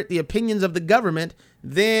parrot the opinions of the government,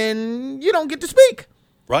 then you don't get to speak?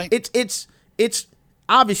 Right. It's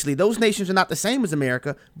obviously those nations are not the same as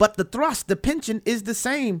America, but the thrust, the penchant is the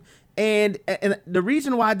same. And the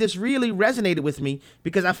reason why this really resonated with me,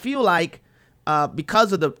 because I feel like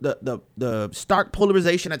because of the stark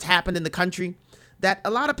polarization that's happened in the country, that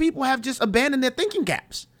a lot of people have just abandoned their thinking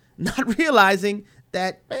caps, not realizing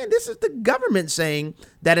that, man, this is the government saying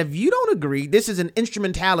that if you don't agree, this is an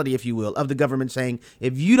instrumentality, if you will, of the government saying,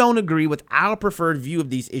 if you don't agree with our preferred view of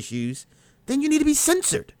these issues, then you need to be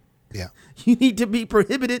censored. Yeah. You need to be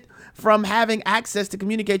prohibited from having access to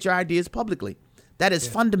communicate your ideas publicly. That is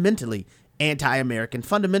fundamentally anti-American,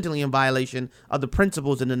 fundamentally in violation of the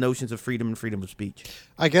principles and the notions of freedom and freedom of speech.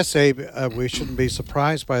 I guess, Abe, we shouldn't be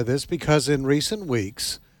surprised by this because in recent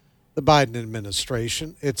weeks, the Biden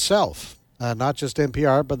administration itself, not just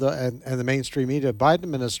NPR, but the mainstream media, Biden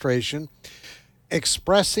administration,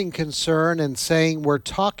 expressing concern and saying we're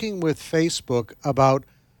talking with Facebook about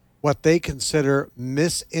what they consider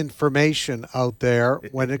misinformation out there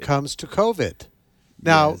when it comes to COVID.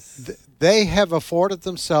 Now, they have afforded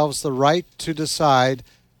themselves the right to decide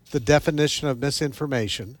the definition of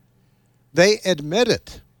misinformation. They admit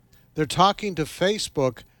it. They're talking to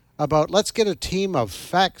Facebook about, let's get a team of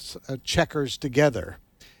fact checkers together.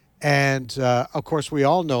 And, of course, we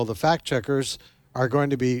all know the fact checkers are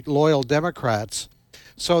going to be loyal Democrats,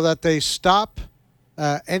 so that they stop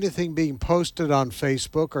anything being posted on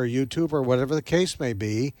Facebook or YouTube or whatever the case may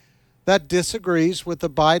be that disagrees with the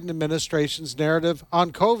Biden administration's narrative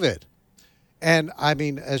on COVID. And, I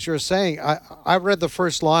mean, as you're saying, I read the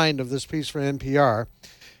first line of this piece from NPR.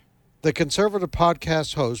 The conservative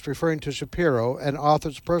podcast host, referring to Shapiro, and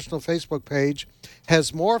author's personal Facebook page,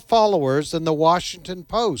 has more followers than the Washington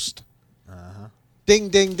Post. Ding,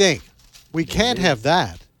 ding, ding. We can't have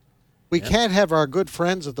that. We can't have our good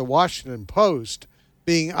friends at the Washington Post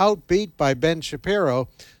being outbeat by Ben Shapiro,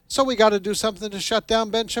 so we got to do something to shut down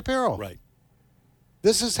Ben Shapiro. Right.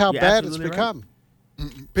 This is how bad it's become.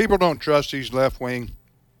 Right. People don't trust these left-wing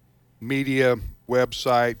media,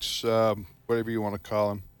 websites, whatever you want to call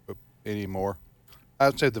them, anymore. I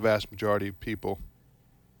would say the vast majority of people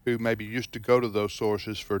who maybe used to go to those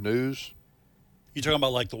sources for news. You're talking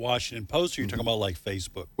about like the Washington Post, or you're talking about like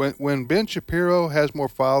Facebook? When Ben Shapiro has more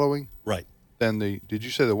following, right, than did you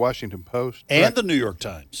say the Washington Post and the New York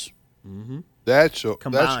Times? Mm-hmm. That's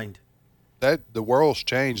combined. That the world's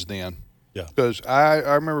changed then. Yeah. Because I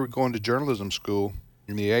remember going to journalism school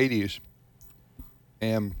in the 80s,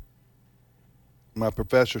 and my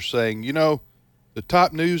professor saying, you know, the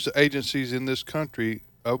top news agencies in this country,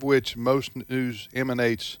 of which most news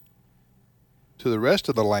emanates to the rest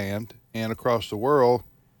of the land and across the world,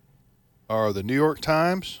 are the New York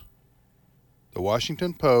Times, the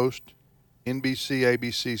Washington Post, NBC,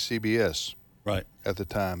 ABC, CBS. Right. At the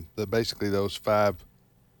time, basically those 5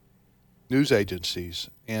 news agencies.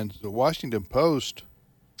 And the Washington Post,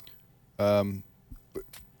 they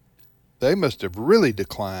must have really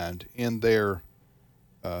declined in their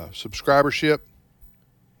subscribership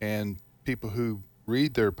and people who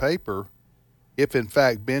read their paper. If in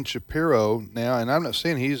fact Ben Shapiro now, and I'm not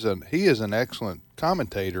saying he is an excellent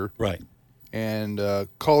commentator, right, and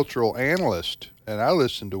cultural analyst, and I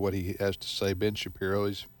listen to what he has to say. Ben Shapiro,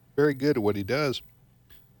 he's very good at what he does,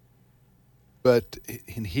 but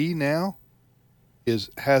he now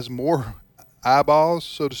has more eyeballs,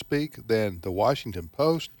 so to speak, than the Washington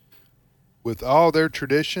Post, with all their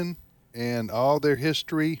tradition and all their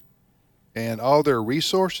history and all their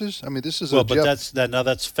resources. I mean, this is that's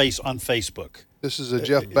on Facebook. This is a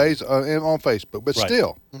Jeff Bezos on Facebook, but right.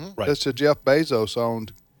 still, right. That's a Jeff Bezos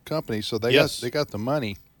owned company, so they yes. got the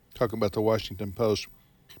money. Talking about the Washington Post,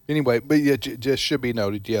 anyway. But yeah, just should be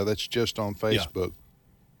noted. Yeah, that's just on Facebook.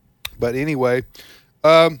 Yeah. But anyway,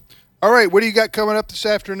 all right. What do you got coming up this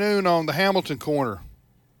afternoon on the Hamilton Corner?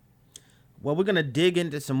 Well, we're gonna dig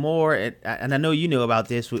into some more, and I know you know about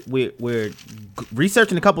this. We're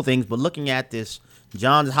researching a couple things, but looking at this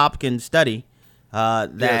Johns Hopkins study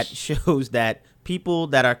that shows that people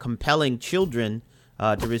that are compelling children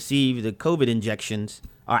to receive the COVID injections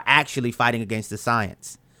are actually fighting against the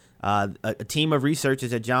science. A team of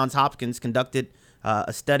researchers at Johns Hopkins conducted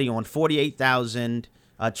a study on 48,000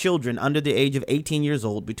 children under the age of 18 years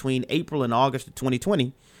old between April and August of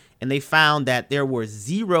 2020, and they found that there were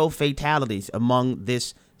 0 fatalities among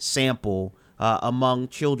this sample among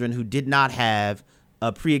children who did not have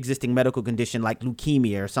a pre-existing medical condition like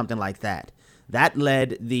leukemia or something like that. That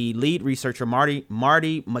led the lead researcher, Marty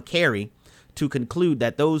McCary, to conclude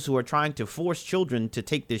that those who are trying to force children to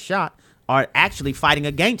take this shot are actually fighting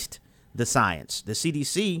against the science. The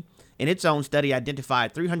CDC, in its own study,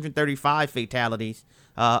 identified 335 fatalities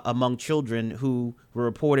among children who were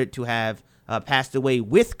reported to have passed away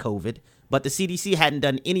with COVID, but the CDC hadn't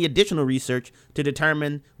done any additional research to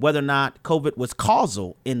determine whether or not COVID was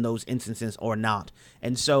causal in those instances or not.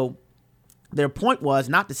 And so their point was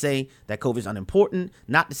not to say that COVID is unimportant,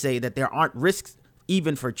 not to say that there aren't risks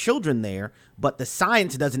even for children there, but the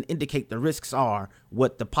science doesn't indicate the risks are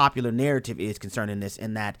what the popular narrative is concerning this,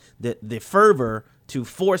 and that the fervor to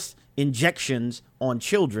force injections on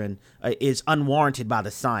children is unwarranted by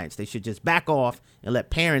the science. They should just back off and let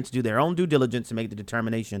parents do their own due diligence and make the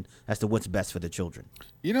determination as to what's best for the children.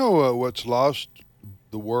 You know what's lost,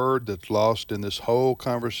 the word that's lost in this whole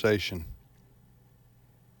conversation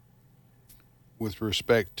with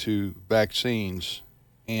respect to vaccines,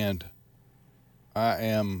 and I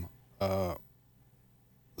am the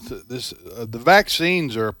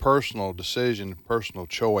vaccines are a personal decision, personal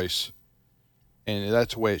choice, and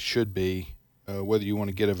that's the way it should be. Whether you want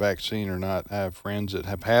to get a vaccine or not, I have friends that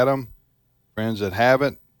have had them, friends that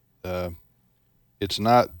haven't. It's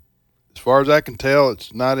not, as far as I can tell,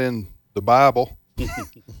 it's not in the Bible,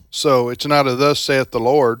 so it's not a "Thus saith the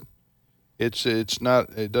Lord." It's not.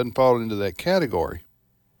 It doesn't fall into that category.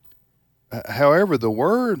 However, the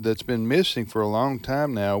word that's been missing for a long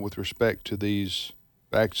time now with respect to these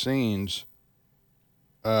vaccines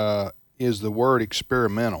is the word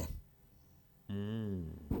experimental.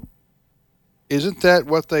 Isn't that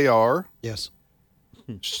what they are? Yes.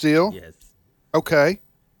 Still? Yes. Okay.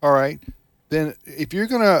 All right. Then if you're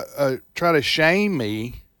going to try to shame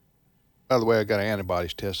me, by the way, I got an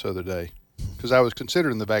antibodies test the other day because I was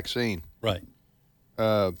considering the vaccine. Right.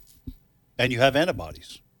 And you have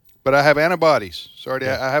antibodies. But I have antibodies. Sorry,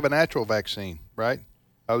 I have a natural vaccine, right?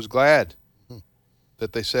 I was glad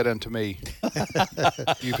that they said unto me,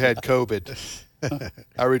 "You've had COVID."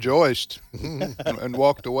 I rejoiced and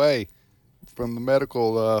walked away from the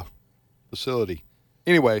medical facility.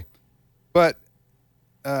 Anyway, but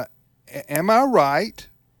am I right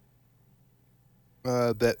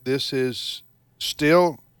that this is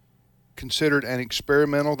still considered an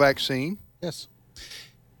experimental vaccine? Yes.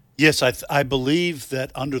 Yes, I believe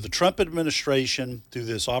that under the Trump administration, through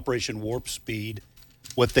this Operation Warp Speed,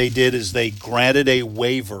 what they did is they granted a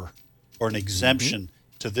waiver or an exemption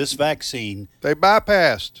to this vaccine. They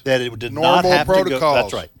bypassed that it did normal not have protocols. To go.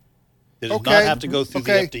 That's right. It did not have to go through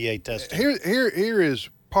the FDA testing. Here is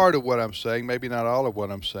part of what I'm saying, maybe not all of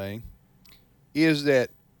what I'm saying, is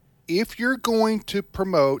that if you're going to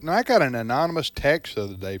promote, and I got an anonymous text the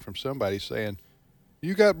other day from somebody saying,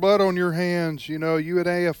 "You got blood on your hands, you at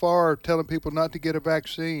AFR are telling people not to get a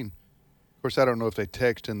vaccine." Of course, I don't know if they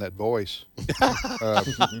text in that voice,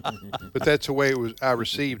 but that's the way it was. I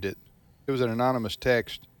received it. It was an anonymous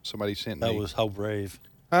text somebody sent me. That was how brave.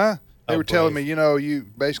 Huh? They were telling me, you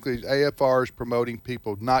basically AFR is promoting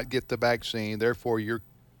people not get the vaccine, therefore you're.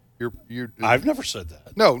 I've never said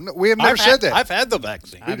that. No, we have never said that. I've had the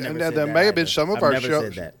vaccine. There may have been some of our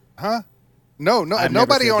shows. Said that. Huh? No,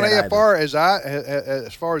 nobody on AFR,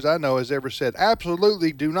 as far as I know, has ever said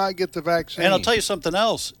absolutely do not get the vaccine. And I'll tell you something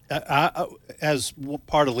else. I, as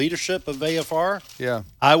part of leadership of AFR,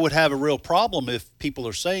 I would have a real problem if people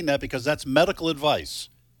are saying that because that's medical advice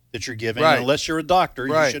that you're giving. Right. And unless you're a doctor,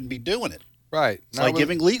 you shouldn't be doing it. Right. It's like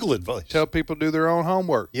giving legal advice. Tell people to do their own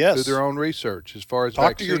homework. Yes. Do their own research as far as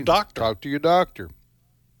Talk vaccines. to your doctor. Talk to your doctor.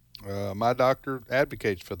 My doctor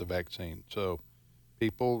advocates for the vaccine. So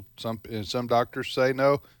people, some doctors say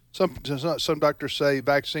no. some doctors say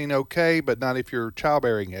vaccine okay, but not if you're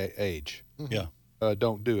childbearing age. Yeah.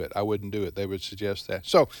 Don't do it. I wouldn't do it. They would suggest that.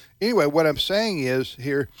 So anyway, what I'm saying is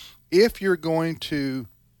here, if you're going to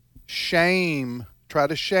try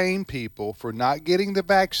to shame people for not getting the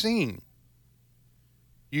vaccine,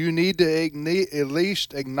 you need to at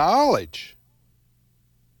least acknowledge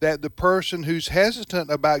that the person who's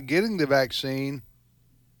hesitant about getting the vaccine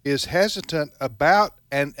is hesitant about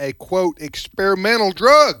a quote experimental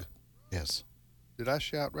drug. Yes. Did I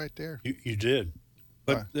shout right there? You did.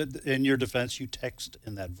 But in your defense, you text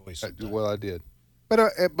in that voice. Well, I did.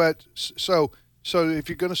 But so if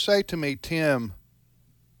you're going to say to me, Tim,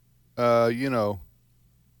 you're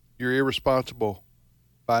irresponsible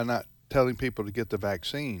by not telling people to get the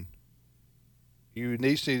vaccine, you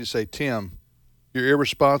need to say, Tim, you're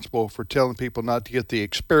irresponsible for telling people not to get the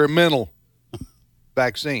experimental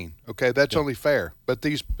vaccine. Okay, that's only fair. But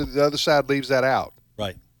the other side leaves that out.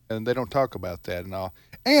 Right. And they don't talk about that and all.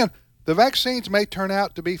 And the vaccines may turn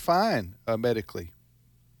out to be fine medically,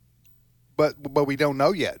 but we don't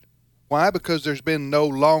know yet. Why? Because there's been no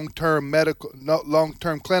long-term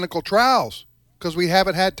clinical trials, because we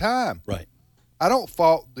haven't had time. Right. I don't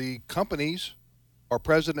fault the companies or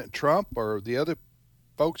President Trump or the other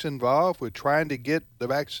folks involved with trying to get the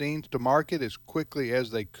vaccines to market as quickly as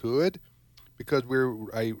they could, because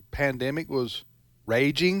a pandemic was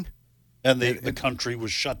raging. And the country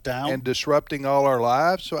was shut down. And disrupting all our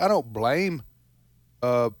lives. So I don't blame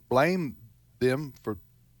them for,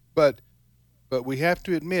 but we have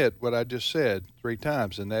to admit what I just said 3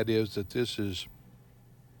 times, and that is that this is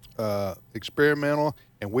experimental,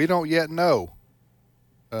 and we don't yet know.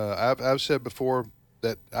 I've said before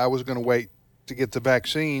that I was going to wait to get the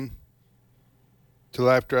vaccine till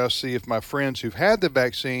after I see if my friends who've had the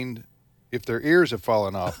vaccine, if their ears have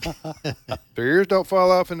fallen off. If their ears don't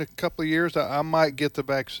fall off in a couple of years, I might get the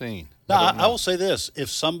vaccine. Now, I will say this: if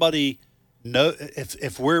somebody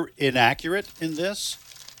if we're inaccurate in this,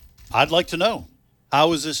 I'd like to know,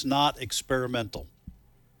 how is this not experimental?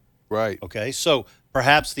 Right. Okay. So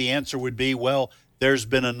perhaps the answer would be, well, there are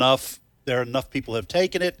enough people have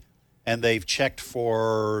taken it, and they've checked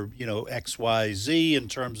for X, Y, Z in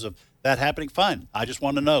terms of that happening. Fine. I just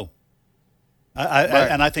want to know.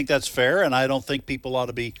 And I think that's fair, and I don't think people ought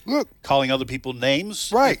to be calling other people names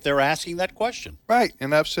if they're asking that question. Right,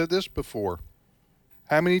 and I've said this before.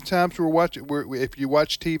 How many times if you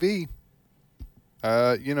watch TV,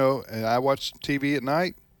 and I watch TV at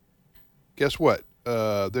night, guess what?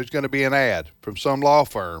 There's going to be an ad from some law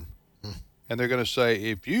firm, and they're going to say,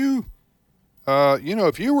 if you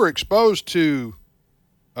were exposed to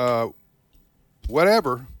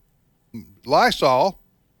whatever, Lysol,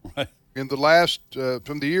 right, in the last,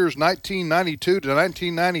 from the years 1992 to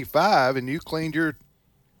 1995, and you cleaned your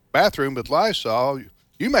bathroom with Lysol,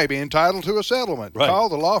 you may be entitled to a settlement. Right. Call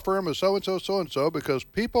the law firm of so-and-so, so-and-so, because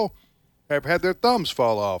people have had their thumbs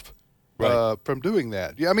fall off from doing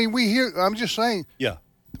that. Yeah, I mean, I'm just saying,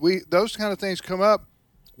 those kind of things come up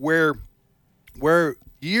where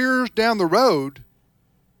years down the road,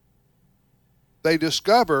 they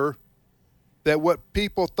discover that what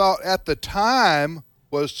people thought at the time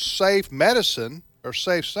was safe medicine or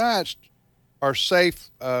safe science or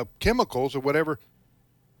safe chemicals or whatever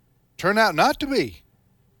turn out not to be.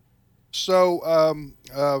 So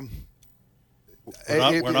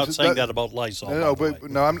we're not saying that about Lysol.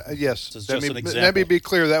 Yes. Let me be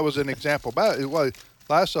clear. That was an example. But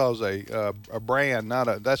Lysol is a brand,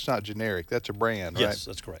 that's not generic. That's a brand, right? Yes,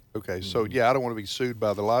 that's correct. Okay, so I don't want to be sued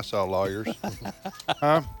by the Lysol lawyers.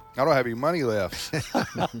 Huh? I don't have any money left.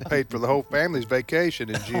 Paid for the whole family's vacation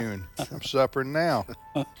in June. I'm suffering now.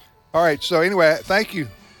 All right. So anyway, thank you,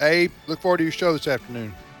 Abe. Look forward to your show this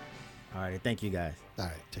afternoon. All right. Thank you, guys. All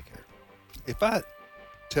right. Take care. If I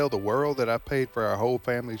tell the world that I paid for our whole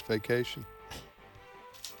family's vacation,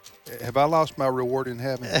 have I lost my reward in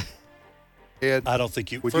heaven? Ed, I don't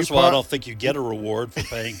think you. First of all, I don't think you get a reward for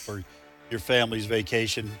paying for your family's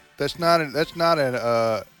vacation.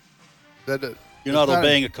 You're not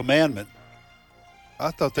obeying a commandment. I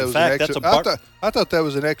thought that I thought that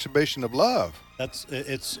was an exhibition of love.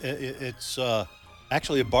 It's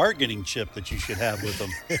actually a bargaining chip that you should have with them.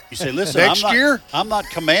 You say, listen, I'm not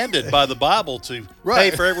commanded by the Bible to pay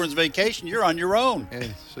for everyone's vacation. You're on your own.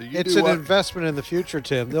 So it's an investment in the future,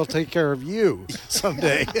 Tim. They'll take care of you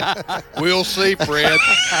someday. We'll see, Fred.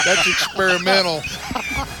 That's experimental.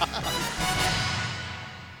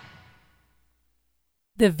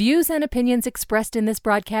 The views and opinions expressed in this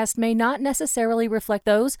broadcast may not necessarily reflect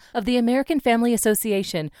those of the American Family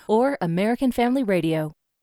Association or American Family Radio.